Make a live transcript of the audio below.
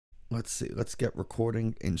let's see. Let's get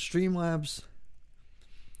recording in Streamlabs.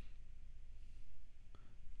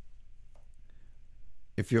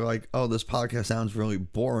 If you're like, oh, this podcast sounds really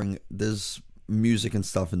boring, there's music and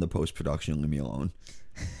stuff in the post-production. Leave me alone.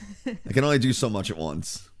 I can only do so much at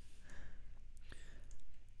once.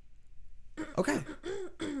 Okay.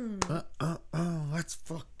 Let's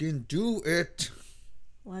fucking do it.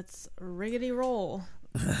 Let's riggedy roll.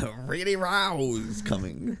 Riggedy rouse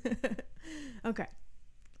coming. Okay.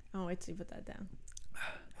 Oh, wait till you put that down.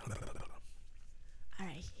 All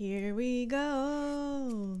right, here we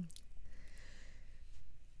go.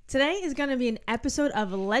 Today is going to be an episode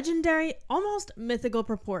of legendary, almost mythical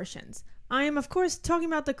proportions. I am, of course, talking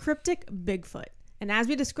about the cryptic Bigfoot. And as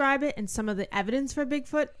we describe it and some of the evidence for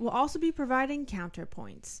Bigfoot, we'll also be providing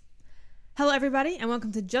counterpoints. Hello, everybody, and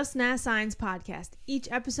welcome to Just Nah Science Podcast. Each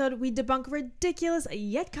episode, we debunk ridiculous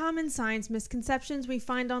yet common science misconceptions we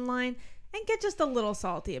find online and get just a little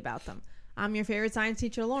salty about them. I'm your favorite science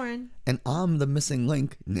teacher, Lauren. And I'm the missing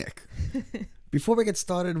link, Nick. Before we get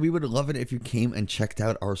started, we would love it if you came and checked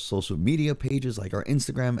out our social media pages like our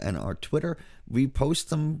Instagram and our Twitter. We post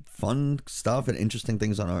some fun stuff and interesting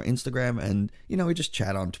things on our Instagram, and, we just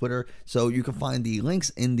chat on Twitter. So you can find the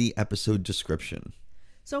links in the episode description.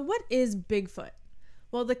 So what is Bigfoot?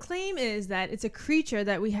 Well, the claim is that it's a creature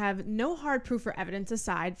that we have no hard proof or evidence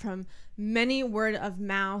aside from many word of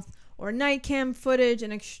mouth or night cam footage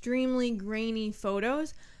and extremely grainy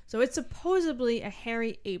photos. So it's supposedly a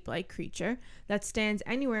hairy ape-like creature that stands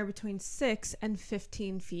anywhere between 6 and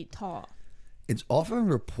 15 feet tall. It's often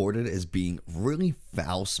reported as being really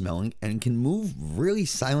foul-smelling and can move really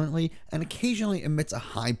silently and occasionally emits a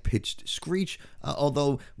high-pitched screech,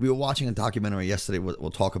 although we were watching a documentary yesterday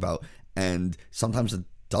we'll talk about, and sometimes it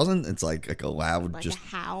doesn't. It's like a loud, like just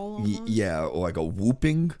a howl almost? Yeah, or like a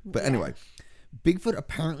whooping. But anyway, Bigfoot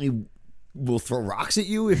apparently will throw rocks at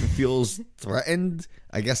you if it feels threatened.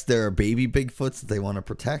 I guess there are baby Bigfoots that they want to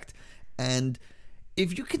protect. And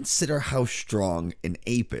if you consider how strong an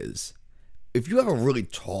ape is, if you have a really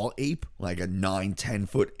tall ape, like a 9-10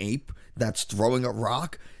 foot ape that's throwing a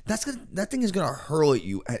rock, that thing is going to hurl at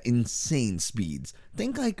you at insane speeds.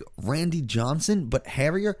 Think like Randy Johnson, but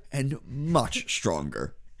hairier and much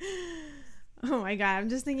stronger. Oh my God, I'm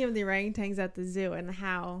just thinking of the orangutans at the zoo and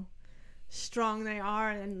how strong they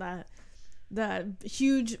are, and the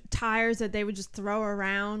huge tires that they would just throw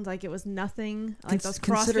around like it was nothing, like those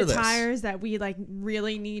CrossFit tires that we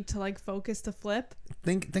really need to focus to flip.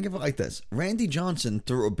 Think of it like this. Randy Johnson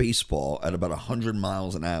threw a baseball at about 100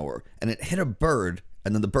 miles an hour and it hit a bird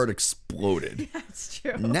and then the bird exploded. That's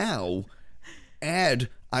true. Now add,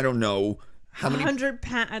 I don't know how many,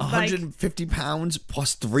 150 pounds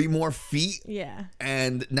plus 3 more feet. Yeah.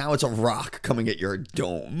 And now it's a rock coming at your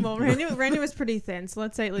dome. Well, Randy was pretty thin, so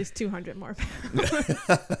let's say at least 200 more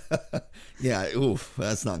pounds. Yeah, oof,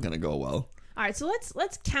 that's not going to go well. All right, so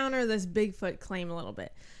let's counter this Bigfoot claim a little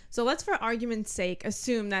bit. So let's, for argument's sake,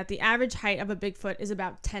 assume that the average height of a Bigfoot is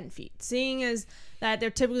about 10 feet. Seeing as that they're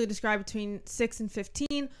typically described between 6 and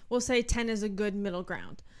 15, we'll say 10 is a good middle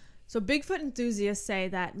ground. So Bigfoot enthusiasts say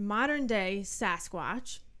that modern-day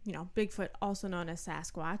Sasquatch, Bigfoot, also known as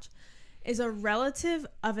Sasquatch, is a relative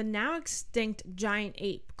of a now extinct giant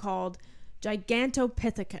ape called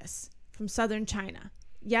Gigantopithecus from southern China.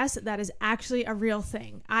 Yes, that is actually a real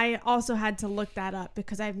thing. I also had to look that up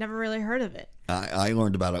because I've never really heard of it. I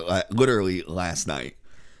learned about it literally last night.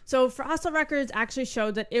 So fossil records actually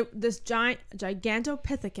showed that this giant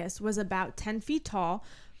Gigantopithecus was about 10 feet tall,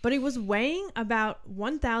 but he was weighing about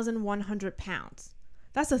 1,100 pounds.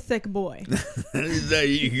 That's a thick boy. That is a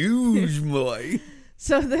huge boy.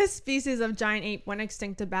 So this species of giant ape went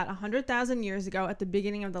extinct about 100,000 years ago at the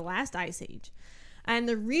beginning of the last ice age. And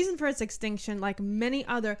the reason for its extinction, like many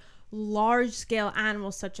other large-scale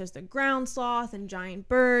animals such as the ground sloth and giant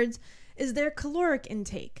birds, is their caloric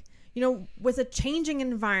intake. With a changing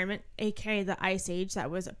environment, aka the ice age that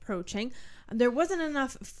was approaching, there wasn't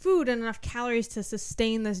enough food and enough calories to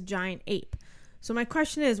sustain this giant ape. So my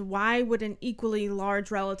question is, why would an equally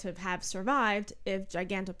large relative have survived if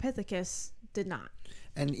Gigantopithecus did not?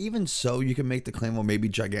 And even so, you can make the claim, well, maybe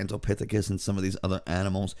Gigantopithecus and some of these other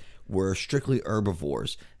animals were strictly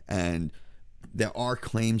herbivores. And there are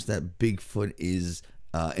claims that Bigfoot is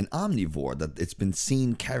an omnivore, that it's been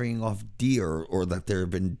seen carrying off deer, or that there have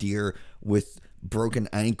been deer with broken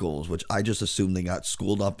ankles, which I just assumed they got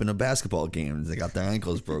schooled up in a basketball game and they got their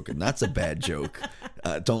ankles broken. That's a bad joke.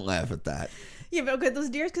 Don't laugh at that. Yeah, but okay, those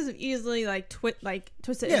deers could have easily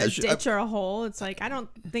twisted in a ditch or a hole. It's I don't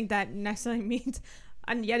think that necessarily means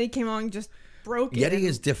a Yeti came along and just broke it. Yeti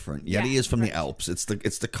is different. Yeti is from the Alps. It's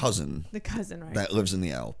the cousin. The cousin, right? That lives in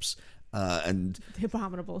the Alps. And the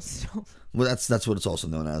abominable stone. Well, that's what it's also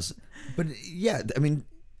known as. But yeah, I mean,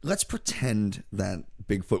 let's pretend that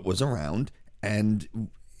Bigfoot was around and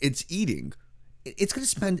it's eating. It's going to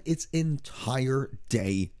spend its entire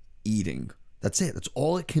day eating. That's it. That's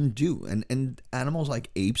all it can do. And animals like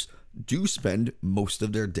apes do spend most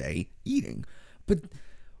of their day eating. But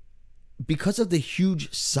because of the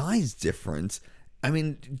huge size difference, I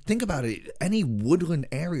mean, think about it. Any woodland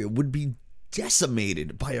area would be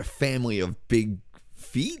decimated by a family of big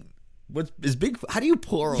feet. What is Bigfoot? How do you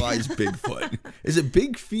pluralize Bigfoot? Is it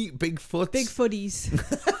big feet, Bigfoots? Big footies.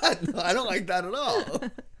 No, I don't like that at all.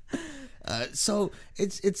 So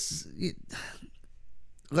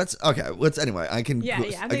let's anyway. I can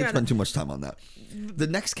spend too much time on that. The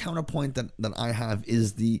next counterpoint that I have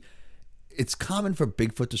is it's common for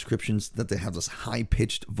Bigfoot descriptions that they have this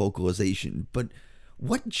high-pitched vocalization, but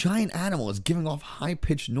what giant animal is giving off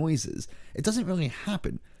high-pitched noises? It doesn't really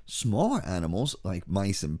happen. Smaller animals like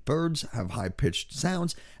mice and birds have high-pitched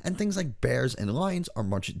sounds, and things like bears and lions are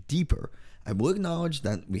much deeper. I will acknowledge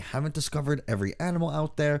that we haven't discovered every animal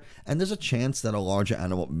out there, and there's a chance that a larger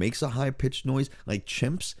animal makes a high-pitched noise, like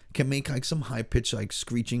chimps can make like some high-pitched like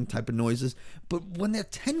screeching type of noises, but when they're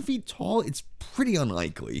 10 feet tall, it's pretty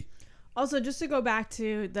unlikely. Also, just to go back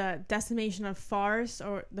to the decimation of forests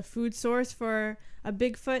or the food source for a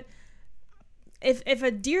Bigfoot, if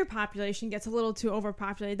a deer population gets a little too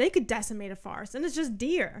overpopulated, they could decimate a forest, and it's just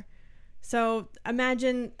deer. So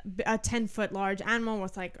imagine a 10-foot large animal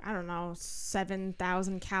with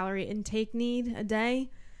 7,000 calorie intake need a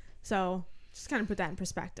day. So just kind of put that in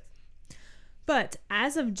perspective. But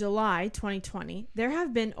as of July 2020, there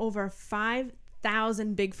have been over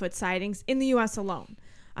 5,000 Bigfoot sightings in the U.S. alone.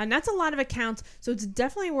 And that's a lot of accounts, so it's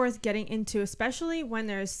definitely worth getting into, especially when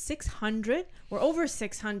there's 600 or over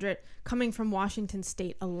 600 coming from Washington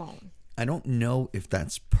state alone. I don't know if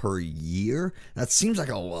that's per year. That seems like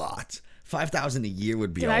a lot. 5,000 a year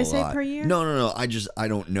would be a lot. Did I say per year? No. I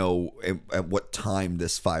don't know at what time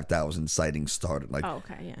this 5,000 sightings started. Yeah.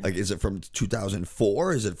 Like, is it from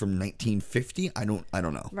 2004? Is it from 1950? I don't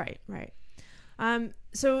know. Right.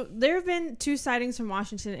 So there have been 2 sightings from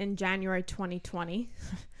Washington in January 2020.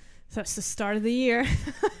 So that's the start of the year.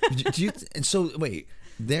 Wait,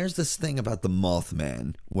 there's this thing about the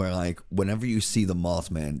Mothman where, like, whenever you see the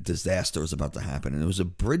Mothman, disaster is about to happen. And there was a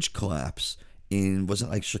bridge collapse was it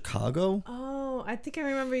like Chicago? Oh, I think I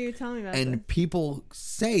remember you telling me about that. And people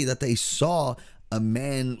say that they saw a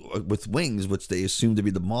man with wings, which they assumed to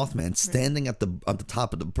be the Mothman, standing at the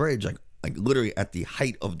top of the bridge, like literally at the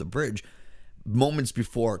height of the bridge, moments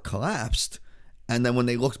before it collapsed. And then when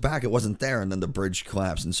they looked back, it wasn't there, and then the bridge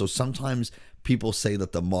collapsed. And so sometimes people say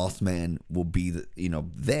that the Mothman will be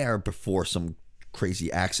there before some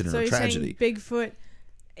crazy accident or tragedy. So you're saying Bigfoot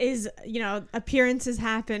is, appearances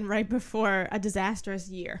happen right before a disastrous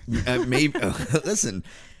year. Maybe. Listen.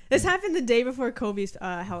 This happened the day before Kobe's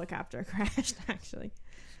helicopter crashed, actually.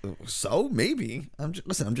 So maybe. I'm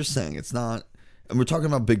just saying it's not. And we're talking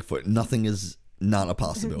about Bigfoot. Nothing is not a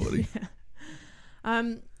possibility.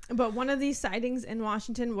 Yeah. But one of these sightings in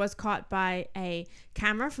Washington was caught by a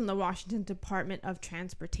camera from the Washington Department of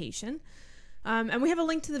Transportation. And we have a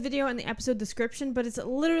link to the video in the episode description, but it's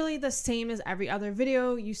literally the same as every other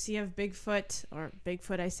video you see of Bigfoot, or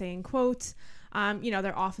Bigfoot I say in quotes.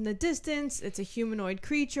 They're off in the distance. It's a humanoid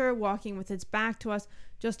creature walking with its back to us,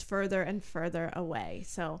 just further and further away.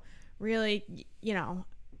 So really,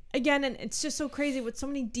 again, and it's just so crazy with so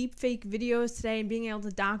many deep fake videos today and being able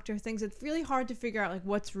to doctor things. It's really hard to figure out like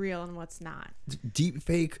what's real and what's not. Deep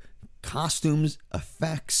fake, costumes,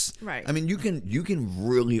 effects. Right. I mean, you can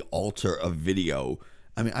really alter a video.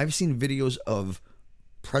 I mean, I've seen videos of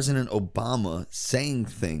President Obama saying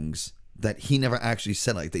things that he never actually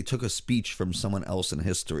said. Like, they took a speech from someone else in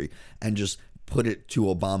history and just put it to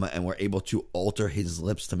Obama and were able to alter his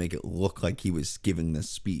lips to make it look like he was giving this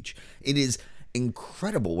speech. It is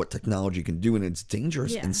incredible what technology can do, and it's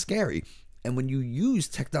dangerous and scary. And when you use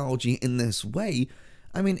technology in this way,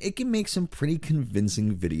 I mean, it can make some pretty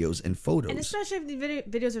convincing videos and photos. And especially if the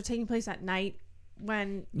videos are taking place at night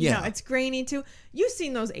when, it's grainy too. You've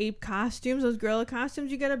seen those ape costumes, those gorilla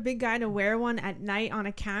costumes. You get a big guy to wear one at night on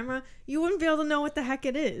a camera, you wouldn't be able to know what the heck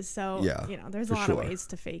it is. So, there's a lot of ways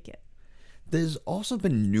to fake it. There's also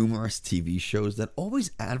been numerous TV shows that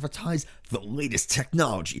always advertise the latest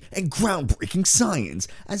technology and groundbreaking science,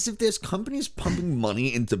 as if there's companies pumping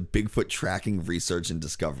money into Bigfoot tracking research and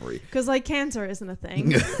discovery. Because, cancer isn't a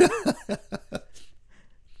thing.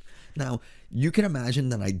 Now, you can imagine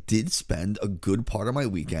that I did spend a good part of my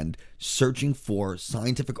weekend searching for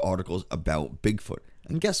scientific articles about Bigfoot.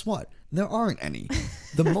 And guess what? There aren't any.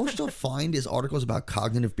 The most you'll find is articles about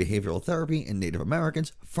cognitive behavioral therapy in Native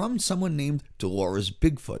Americans from someone named Dolores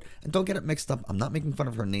Bigfoot. And don't get it mixed up. I'm not making fun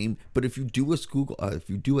of her name, but if you do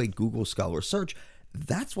a Google Scholar search,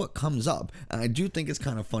 that's what comes up. And I do think it's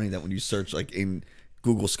kind of funny that when you search like in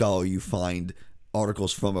Google Scholar, you find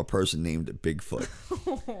articles from a person named Bigfoot.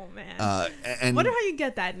 Oh man. And wonder how you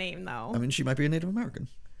get that name though. I mean, she might be a Native American.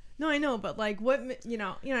 No, I know, but like what you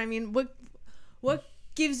know what I mean, what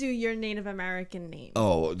gives you your Native American name?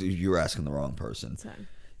 Oh, you're asking the wrong person.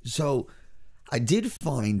 So I did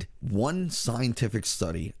find one scientific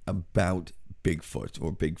study about Bigfoot, or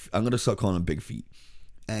I'm going to start calling him Big Feet.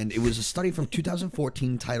 And it was a study from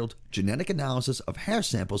 2014 titled Genetic Analysis of Hair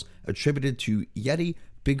Samples Attributed to Yeti,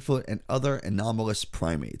 Bigfoot, and Other Anomalous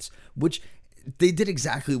Primates, which they did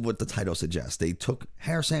exactly what the title suggests. They took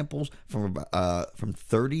hair samples from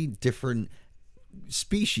 30 different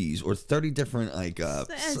species, or 30 different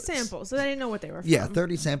samples, so they didn't know what they were from. Yeah,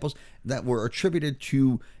 30 samples that were attributed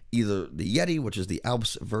to either the Yeti, which is the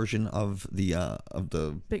Alps version of the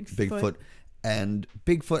Bigfoot, and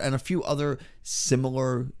a few other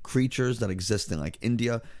similar creatures that exist in like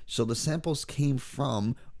India. So the samples came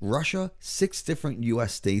from Russia, 6 different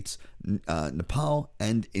U.S. states, Nepal,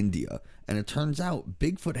 and India. And it turns out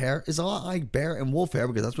Bigfoot hair is a lot like bear and wolf hair,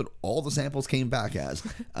 because that's what all the samples came back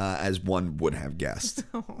as one would have guessed.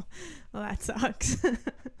 Oh, well, that sucks. But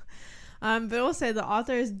I will say the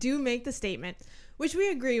authors do make the statement, which we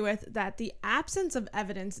agree with, that the absence of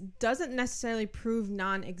evidence doesn't necessarily prove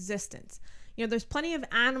non-existence. You know, there's plenty of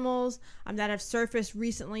animals that have surfaced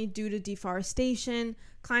recently due to deforestation,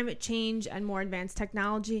 climate change, and more advanced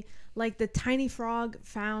technology, like the tiny frog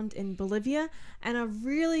found in Bolivia and a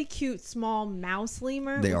really cute small mouse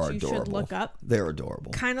lemur, which you should look up. They're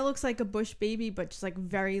adorable. Kind of looks like a bush baby, but just like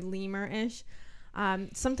very lemur-ish.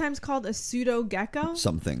 Sometimes called a pseudo gecko.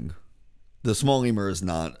 The small lemur is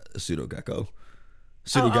not a pseudo gecko.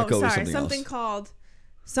 Pseudo gecko is something else.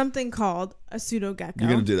 Something called a pseudo gecko.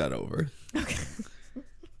 You're gonna do that over. Okay.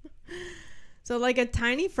 So like a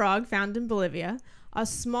tiny frog found in Bolivia, a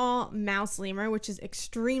small mouse lemur, which is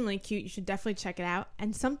extremely cute. You should definitely check it out.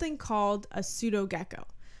 And something called a pseudo gecko.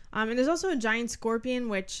 And there's also a giant scorpion,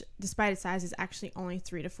 which despite its size is actually only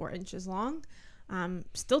 3 to 4 inches long.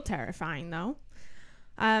 Still terrifying though.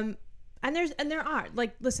 And there are,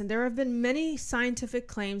 like, listen, there have been many scientific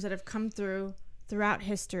claims that have come throughout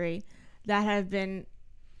history that have been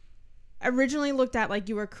originally looked at like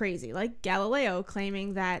you were crazy, like Galileo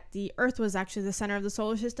claiming that the Earth was actually the center of the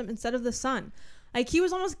solar system instead of the sun. Like, he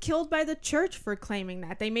was almost killed by the church for claiming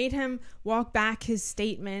that. They made him walk back his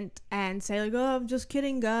statement and say like, oh, I'm just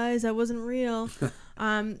kidding, guys, that wasn't real.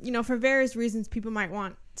 You know, for various reasons, people might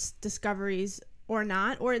want discoveries or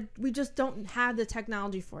not, or we just don't have the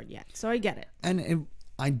technology for it yet. So I get it. And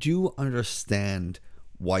I do understand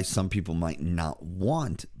why some people might not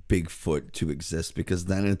want Bigfoot to exist, because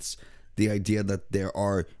then it's the idea that there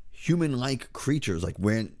are human-like creatures, like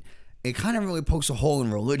when it kind of really pokes a hole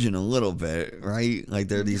in religion a little bit, right? Like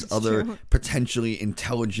there are these That's other true. potentially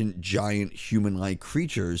intelligent, giant human-like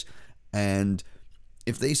creatures, and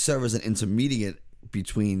if they serve as an intermediate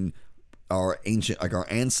between our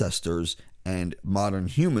ancestors and modern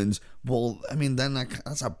humans, well, I mean, then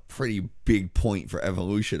that's a pretty big point for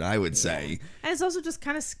evolution, I would say. And it's also just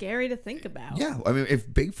kind of scary to think about. Yeah, I mean, if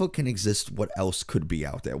Bigfoot can exist, what else could be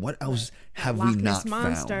out there? What else have we not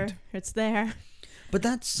Monster. found? It's there. But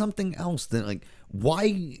that's something else. That, like,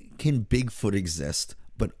 why can Bigfoot exist,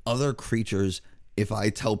 but other creatures? If I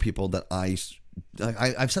tell people that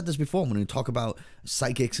I've said this before when we talk about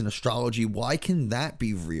psychics and astrology, why can that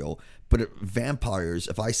be real? But vampires,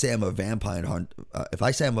 if I say I'm a vampire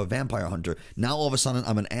hunter, now all of a sudden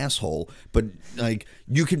I'm an asshole. But like,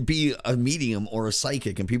 you can be a medium or a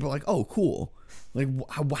psychic, and people are like, "Oh, cool." Like,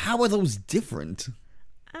 how are those different?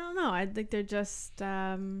 I don't know. I think they're just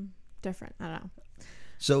different. I don't know.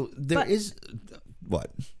 So there is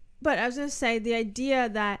what? But I was going to say, the idea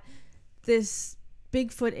that this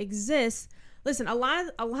Bigfoot exists. Listen, a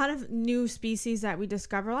lot of new species that we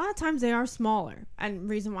discover, a lot of times they are smaller, and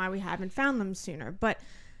reason why we haven't found them sooner. But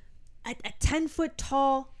a 10-foot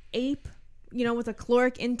tall ape, you know, with a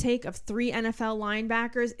caloric intake of 3 NFL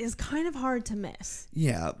linebackers is kind of hard to miss.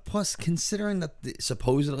 Yeah. Plus, considering that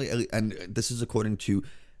supposedly, and this is according to,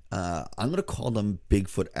 I'm going to call them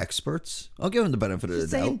Bigfoot experts. I'll give them the benefit of the doubt.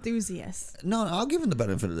 Say enthusiasts. No, I'll give them the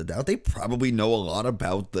benefit of the doubt. They probably know a lot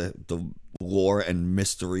about the lore and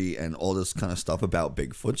mystery and all this kind of stuff about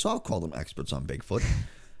Bigfoot, so I'll call them experts on Bigfoot.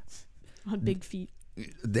 On big feet.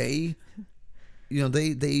 They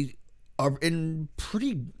are in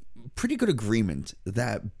pretty good agreement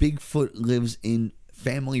that Bigfoot lives in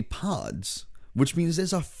family pods, which means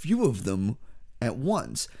there's a few of them at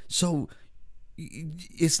once. So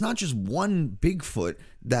it's not just one Bigfoot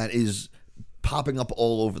that is popping up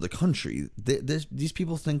all over the country. These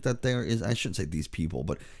people think that there is, I shouldn't say these people,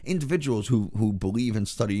 but individuals who believe and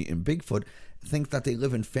study in Bigfoot think that they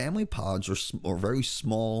live in family pods or very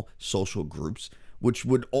small social groups, which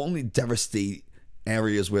would only devastate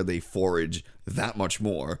areas where they forage that much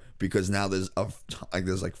more, because now there's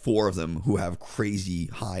like 4 of them who have crazy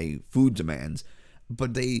high food demands.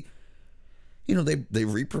 But they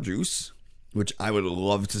reproduce, which I would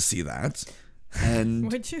love to see that.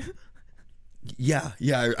 And Would you? Yeah,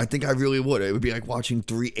 I think I really would. It would be like watching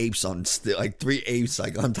 3 apes on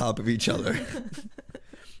top of each other.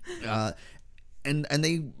 And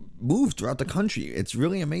they move throughout the country. It's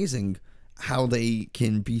really amazing how they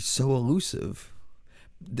can be so elusive.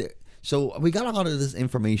 So we got a lot of this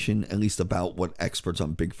information, at least about what experts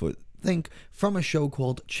on Bigfoot think, from a show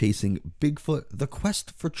called Chasing Bigfoot: The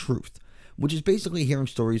Quest for Truth, which is basically hearing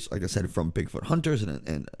stories, like I said, from Bigfoot hunters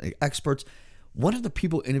and experts. One of the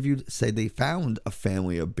people interviewed said they found a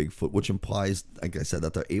family of Bigfoot, which implies, like I said,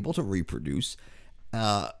 that they're able to reproduce.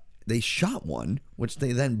 They shot one, which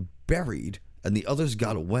they then buried, and the others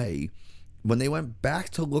got away. When they went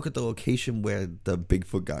back to look at the location where the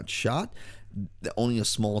Bigfoot got shot, only a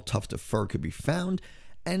small tuft of fur could be found.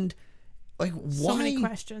 And like, why? So many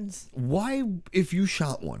questions. Why, if you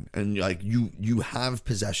shot one and like you have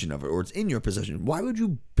possession of it, or it's in your possession, why would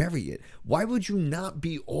you bury it? Why would you not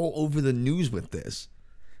be all over the news with this?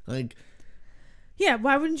 Like, yeah,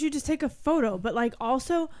 why wouldn't you just take a photo? But like,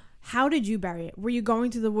 also, how did you bury it? Were you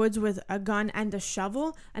going to the woods with a gun and a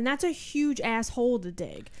shovel? And that's a huge ass hole to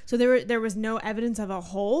dig. So there was no evidence of a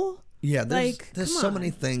hole? Yeah, there's so many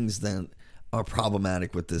things that are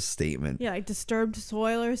problematic with this statement. Yeah, like disturbed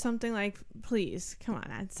soil or something. Like, please, come on.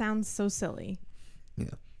 That sounds so silly. Yeah.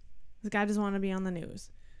 This guy doesn't want to be on the news.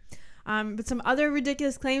 But some other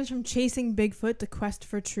ridiculous claims from Chasing Bigfoot: The Quest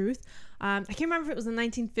for Truth. I can't remember if it was the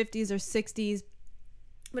 1950s or 60s,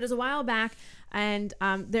 but it was a while back. And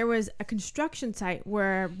there was a construction site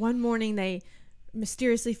where one morning they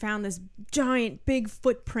mysteriously found this giant big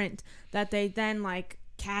footprint that they then like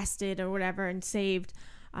casted or whatever and saved.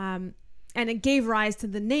 And it gave rise to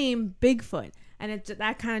the name Bigfoot. And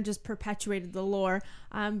that kind of just perpetuated the lore.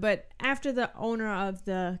 But after the owner of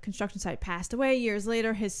the construction site passed away, years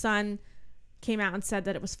later, his son came out and said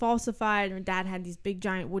that it was falsified. And Dad had these big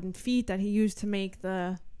giant wooden feet that he used to make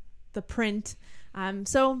the print.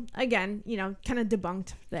 So again, kind of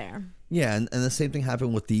debunked there. Yeah, and the same thing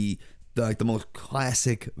happened with the most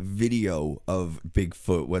classic video of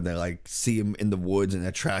Bigfoot, when they like see him in the woods and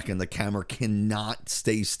they're tracking, the camera cannot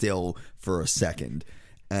stay still for a second,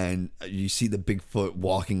 and you see the Bigfoot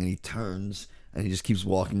walking and he turns and he just keeps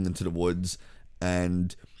walking into the woods,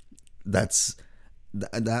 and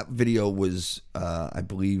that video was I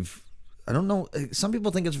believe, I don't know, some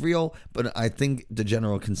people think it's real, but I think the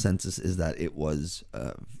general consensus is that it was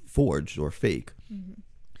forged or fake. Mm-hmm.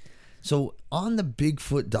 So on the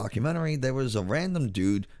Bigfoot documentary, there was a random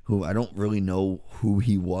dude who I don't really know who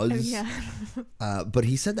he was. Yeah. But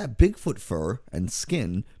he said that Bigfoot fur and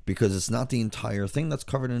skin, because it's not the entire thing that's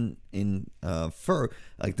covered in fur,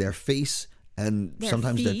 like their face and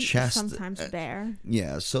sometimes their chest. Sometimes bare.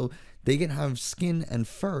 Yeah, so they can have skin and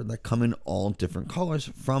fur that come in all different colors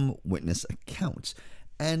from witness accounts.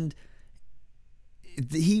 And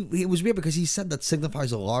he was weird because he said that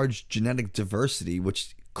signifies a large genetic diversity,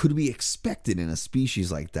 which could be expected in a species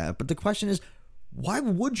like that. But the question is, why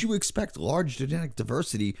would you expect large genetic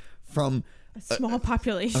diversity from a small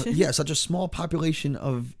population? Such a small population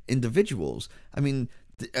of individuals. I mean,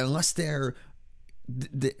 unless they're...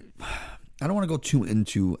 I don't want to go too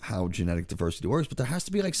into how genetic diversity works, but there has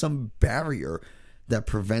to be like some barrier that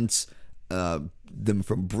prevents them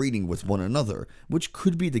from breeding with one another, which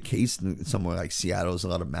could be the case in somewhere like Seattle. There's a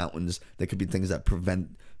lot of mountains. There could be things that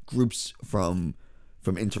prevent groups from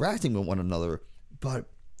interacting with one another. But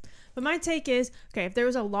my take is, okay, if there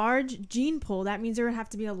was a large gene pool, that means there would have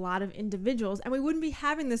to be a lot of individuals, and we wouldn't be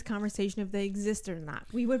having this conversation if they existed or not.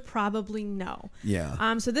 We would probably know.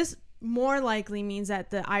 Yeah. So this more likely means that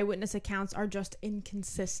the eyewitness accounts are just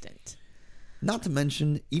inconsistent. Not to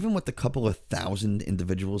mention, even with the couple of thousand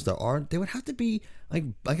individuals there are, they would have to be, like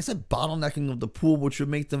I said, bottlenecking of the pool, which would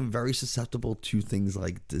make them very susceptible to things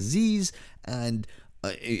like disease. And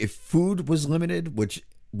if food was limited, which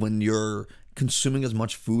when you're consuming as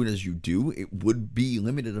much food as you do, it would be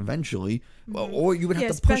limited eventually. Mm-hmm. Or you would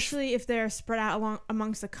have to push. Especially if they're spread out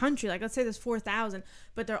amongst the country. Like, let's say there's 4,000,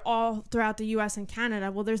 but they're all throughout the U.S. and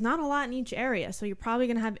Canada. Well, there's not a lot in each area, so you're probably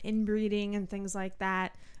going to have inbreeding and things like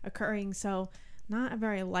that occurring. So not a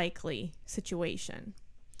very likely situation.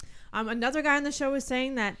 Another guy on the show was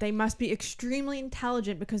saying that they must be extremely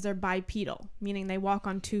intelligent because they're bipedal, meaning they walk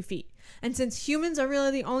on 2 feet. And since humans are really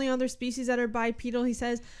the only other species that are bipedal, he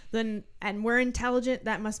says, and we're intelligent,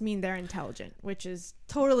 that must mean they're intelligent, which is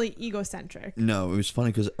totally egocentric. No, it was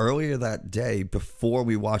funny because earlier that day, before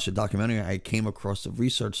we watched the documentary, I came across a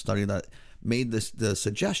research study that made the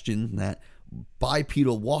suggestion that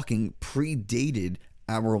bipedal walking predated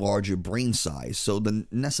our larger brain size.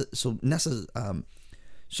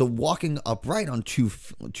 So walking upright on 2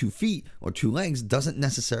 feet or 2 legs doesn't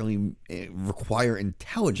necessarily require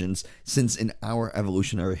intelligence, since in our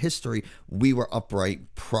evolutionary history, we were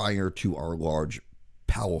upright prior to our large,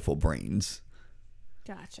 powerful brains.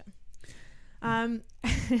 Gotcha. And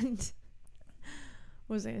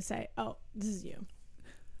what was I going to say? Oh, this is you.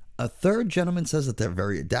 A third gentleman says that they're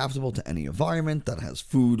very adaptable to any environment that has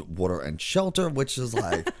food, water, and shelter, which is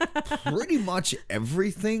like pretty much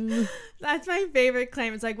everything. That's my favorite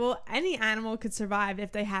claim. It's like, well, any animal could survive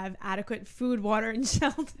if they have adequate food, water, and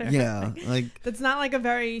shelter. Yeah, like that's not like a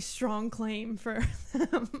very strong claim for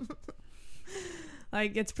them.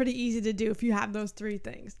 Like, it's pretty easy to do if you have those 3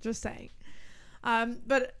 things. Just saying.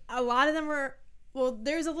 But a lot of them were, well,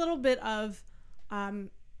 there's a little bit of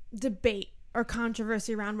debate or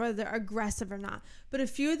controversy around whether they're aggressive or not. But a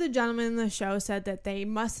few of the gentlemen in the show said that they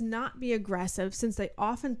must not be aggressive, since they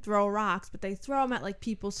often throw rocks, but they throw them at like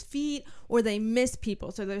people's feet or they miss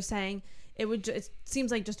people. So they're saying it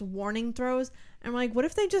seems like just warning throws. And I'm like, what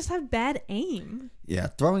if they just have bad aim? Yeah,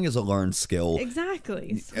 throwing is a learned skill.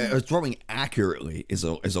 Exactly. Throwing accurately is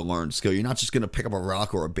a learned skill. You're not just going to pick up a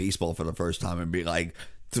rock or a baseball for the first time and be like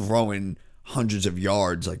throwing hundreds of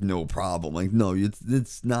yards like no problem. Like, no,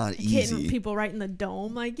 it's not easy. Hitting people right in the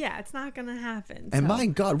dome, like, yeah, it's not gonna happen. And my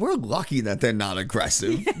God, we're lucky that they're not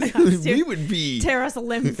aggressive. We would be tear us a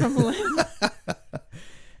limb from a limb.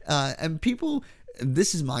 And people,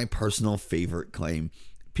 this is my personal favorite claim.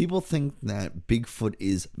 People think that Bigfoot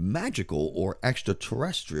is magical or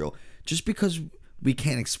extraterrestrial. Just because we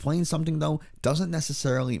can't explain something, though, doesn't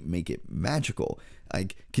necessarily make it magical.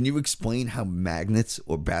 Like, can you explain how magnets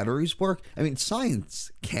or batteries work? I mean, science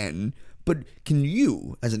can, but can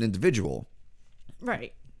you as an individual?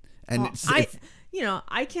 Right. And well,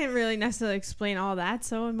 I can't really necessarily explain all that,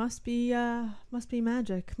 so it must be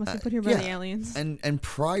magic. Must be put here by the aliens. And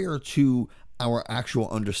prior to our actual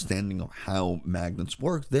understanding of how magnets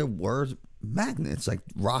work, there were magnets. Like,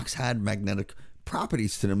 rocks had magnetic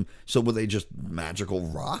properties to them. So were they just magical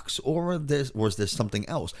rocks, or was there something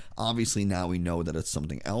else? Obviously now we know that it's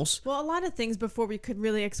something else. Well, a lot of things before we could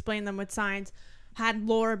really explain them with science had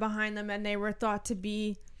lore behind them, and they were thought to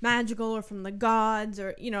be magical or from the gods,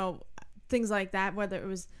 or things like that, whether it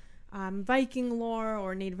was Viking lore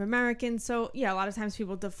or Native American. So yeah, a lot of times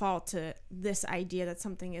people default to this idea that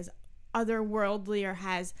something is otherworldly or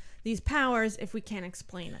has these powers if we can't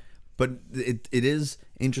explain it. But it is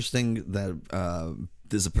interesting that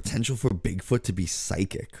there's a potential for Bigfoot to be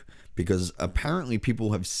psychic, because apparently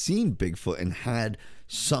people have seen Bigfoot and had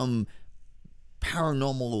some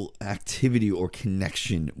paranormal activity or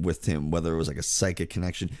connection with him, whether it was like a psychic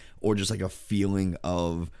connection or just like a feeling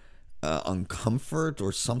of uncomfort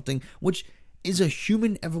or something, which is a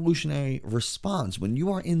human evolutionary response. When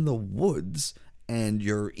you are in the woods and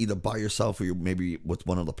you're either by yourself or you're maybe with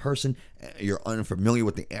one other person, you're unfamiliar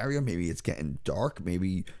with the area, maybe it's getting dark,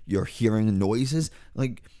 maybe you're hearing noises,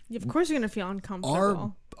 like, of course you're going to feel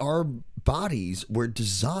uncomfortable. Our bodies were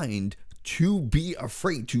designed to be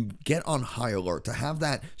afraid, to get on high alert, to have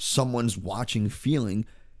that someone's watching feeling,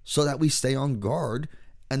 so that we stay on guard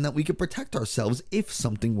and that we could protect ourselves if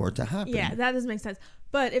something were to happen. Yeah, that does make sense.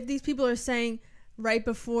 But if these people are saying right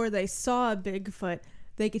before they saw a Bigfoot,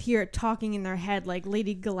 they could hear it talking in their head, like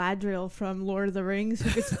Lady Galadriel from Lord of the Rings, who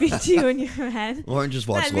could speak to you in your head. Lauren just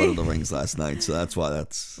watched Lord of the Rings last night, so that's why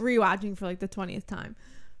that's rewatching for like the 20th time.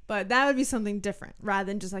 But that would be something different rather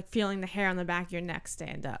than just like feeling the hair on the back of your neck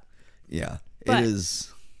stand up. Yeah, but it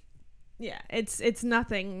is. Yeah, it's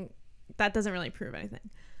nothing. That doesn't really prove anything.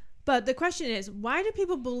 But the question is, why do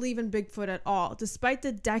people believe in Bigfoot at all, despite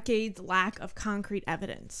the decades' lack of concrete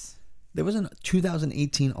evidence? There was a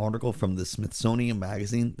 2018 article from the Smithsonian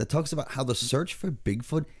Magazine that talks about how the search for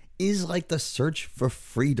Bigfoot is like the search for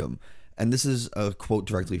freedom. And this is a quote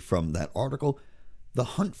directly from that article. The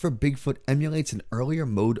hunt for Bigfoot emulates an earlier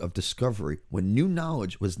mode of discovery when new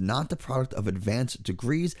knowledge was not the product of advanced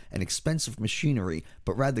degrees and expensive machinery,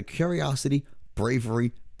 but rather curiosity,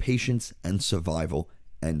 bravery, patience, and survival.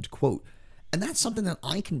 End quote. And that's something that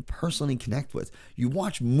I can personally connect with. You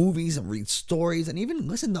watch movies and read stories and even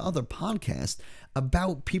listen to other podcasts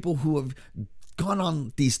about people who have gone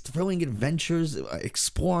on these thrilling adventures,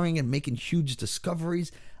 exploring and making huge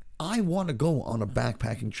discoveries. I want to go on a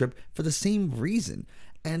backpacking trip for the same reason.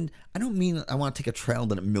 And I don't mean I want to take a trail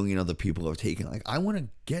that a million other people have taken. Like, I want to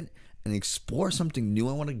get and explore something new.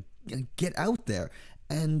 I want to get out there,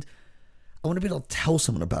 and I want to be able to tell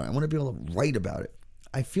someone about it. I want to be able to write about it.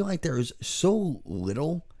 I feel like there is so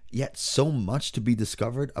little, yet so much to be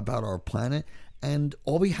discovered about our planet, and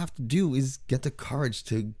all we have to do is get the courage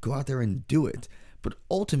to go out there and do it. But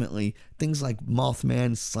ultimately, things like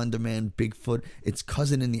Mothman, Slenderman, Bigfoot, its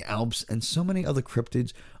cousin in the Alps, and so many other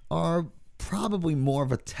cryptids are probably more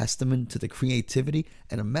of a testament to the creativity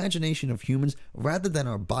and imagination of humans rather than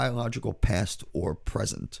our biological past or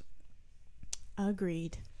present.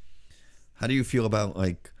 Agreed. How do you feel about,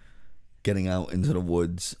 like, getting out into the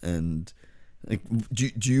woods, and like, do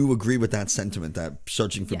you agree with that sentiment that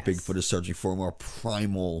searching for Yes. Bigfoot is searching for a more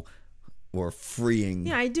primal or freeing?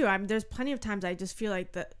 Yeah, I do. There's plenty of times I just feel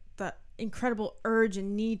like the incredible urge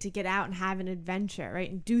and need to get out and have an adventure, right,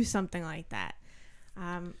 and do something like that.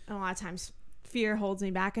 And a lot of times fear holds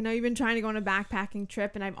me back. I know you've been trying to go on a backpacking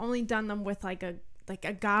trip, and I've only done them with like a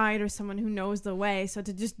guide or someone who knows the way. So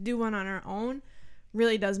to just do one on our own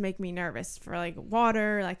really does make me nervous for like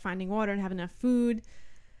water, like finding water and having enough food,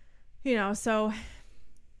 you know. So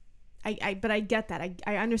but I get that.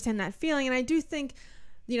 I understand that feeling, and I do think,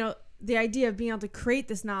 you know, the idea of being able to create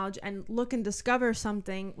this knowledge and look and discover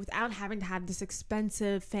something without having to have this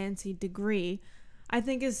expensive, fancy degree, I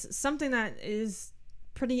think is something that is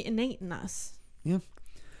pretty innate in us. Yeah.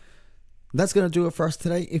 That's going to do it for us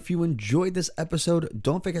today. If you enjoyed this episode,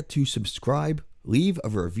 don't forget to subscribe, leave a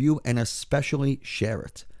review, and especially share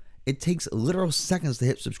it. It takes literal seconds to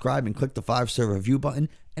hit subscribe and click the 5-star review button,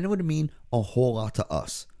 and it would mean a whole lot to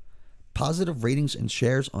us. Positive ratings and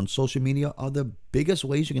shares on social media are the biggest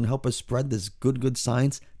ways you can help us spread this good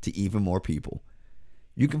science to even more people.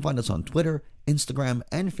 You can find us on Twitter, Instagram,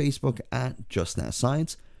 and Facebook at Just Nat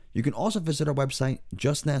Science. You can also visit our website,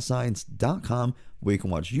 justnatscience.com, where you can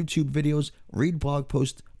watch YouTube videos, read blog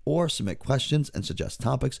posts, or submit questions and suggest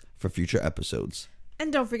topics for future episodes.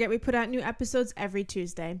 And don't forget, we put out new episodes every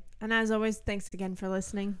Tuesday. And as always, thanks again for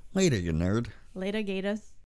listening. Later, you nerd. Later, Gators.